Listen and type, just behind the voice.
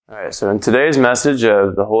All right, so in today's message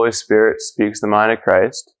of the Holy Spirit speaks the mind of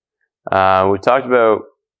Christ, we talked about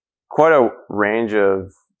quite a range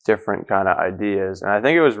of different kind of ideas. And I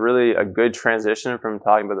think it was really a good transition from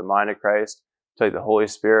talking about the mind of Christ to like the Holy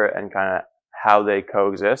Spirit and kind of how they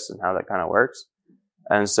coexist and how that kind of works.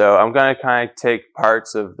 And so I'm going to kind of take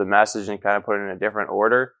parts of the message and kind of put it in a different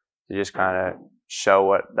order to just kind of show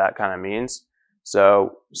what that kind of means.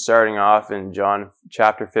 So starting off in John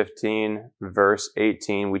chapter 15, verse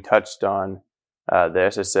 18, we touched on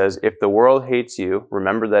this. It says, if the world hates you,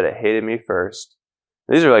 remember that it hated me first.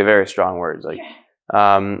 These are like very strong words. Like,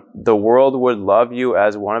 the world would love you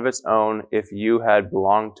as one of its own if you had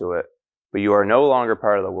belonged to it, but you are no longer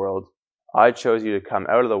part of the world. I chose you to come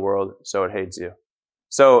out of the world, so it hates you.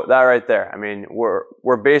 So that right there, I mean,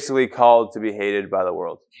 we're basically called to be hated by the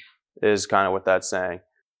world, is kind of what that's saying.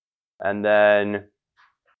 And then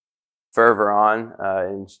further on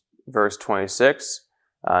in verse 26,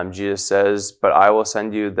 Jesus says, but I will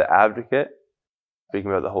send you the advocate, speaking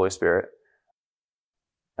about the Holy Spirit.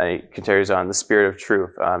 And he continues on, the Spirit of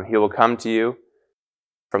truth. He will come to you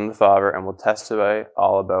from the Father and will testify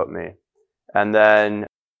all about me. And then,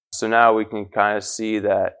 so now we can kind of see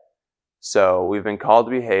that, so we've been called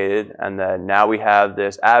to be hated, and then now we have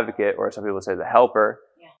this advocate, or some people say the helper.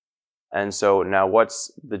 And so now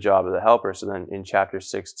what's the job of the helper? So then in chapter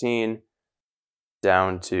 16,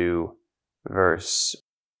 down to verse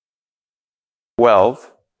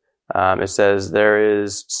 12, it says, there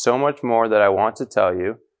is so much more that I want to tell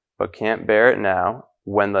you, but can't bear it now.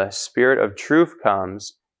 When the Spirit of truth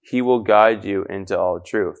comes, he will guide you into all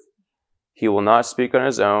truth. He will not speak on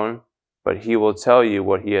his own, but he will tell you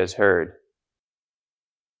what he has heard.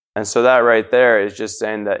 And so that right there is just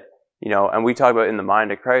saying that, you know, and we talk about in the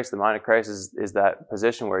mind of Christ. The mind of Christ is that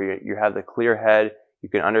position where you have the clear head, you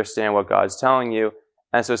can understand what God's telling you,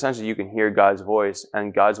 and so essentially you can hear God's voice,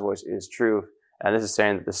 and God's voice is truth. And this is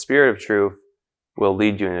saying that the Spirit of truth will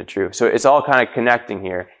lead you into truth. So it's all kind of connecting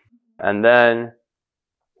here. And then,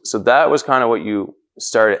 so that was kind of what you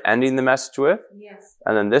started ending the message with. Yes.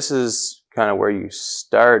 And then this is kind of where you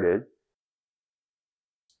started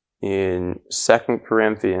in 2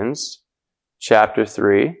 Corinthians chapter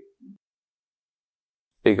 3.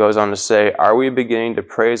 It goes on to say, are we beginning to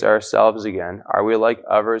praise ourselves again? Are we like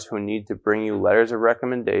others who need to bring you letters of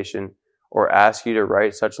recommendation or ask you to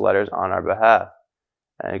write such letters on our behalf?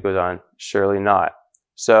 And it goes on, surely not.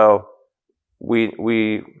 So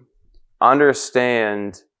we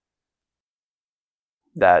understand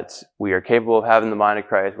that we are capable of having the mind of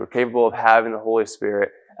Christ. We're capable of having the Holy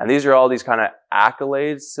Spirit. And these are all these kind of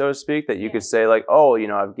accolades, so to speak, that you could say like, oh, you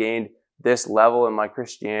know, I've gained this level in my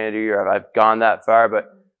Christianity, or I've gone that far. But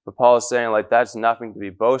Paul is saying like, that's nothing to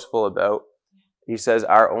be boastful about. He says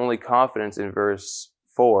our only confidence in verse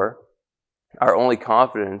 4, our only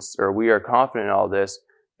confidence, or we are confident in all this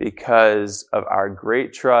because of our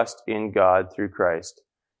great trust in God through Christ.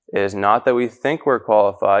 It is not that we think we're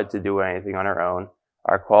qualified to do anything on our own.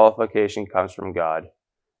 Our qualification comes from God.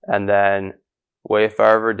 And then way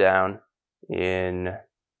farther down in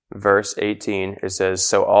verse 18, it says,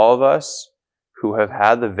 so all of us who have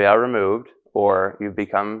had the veil removed, or you've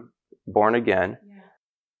become born again,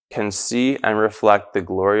 can see and reflect the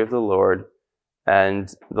glory of the Lord,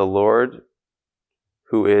 and the Lord,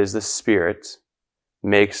 who is the Spirit,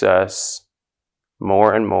 makes us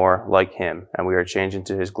more and more like him, and we are changed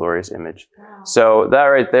into his glorious image. Wow. So that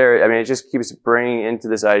right there, I mean, it just keeps bringing into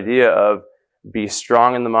this idea of be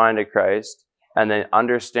strong in the mind of Christ, and then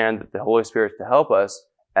understand that the Holy Spirit is to help us,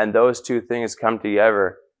 and those two things come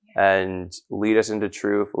together and lead us into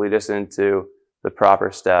truth, lead us into the proper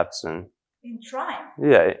steps. And in triumph.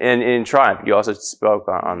 Yeah, and in triumph. You also spoke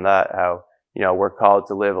on that, how, you know, we're called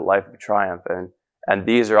to live a life of triumph, and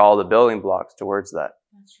these are all the building blocks towards that.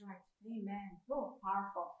 That's right. Amen. Oh,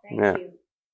 powerful. Thank you.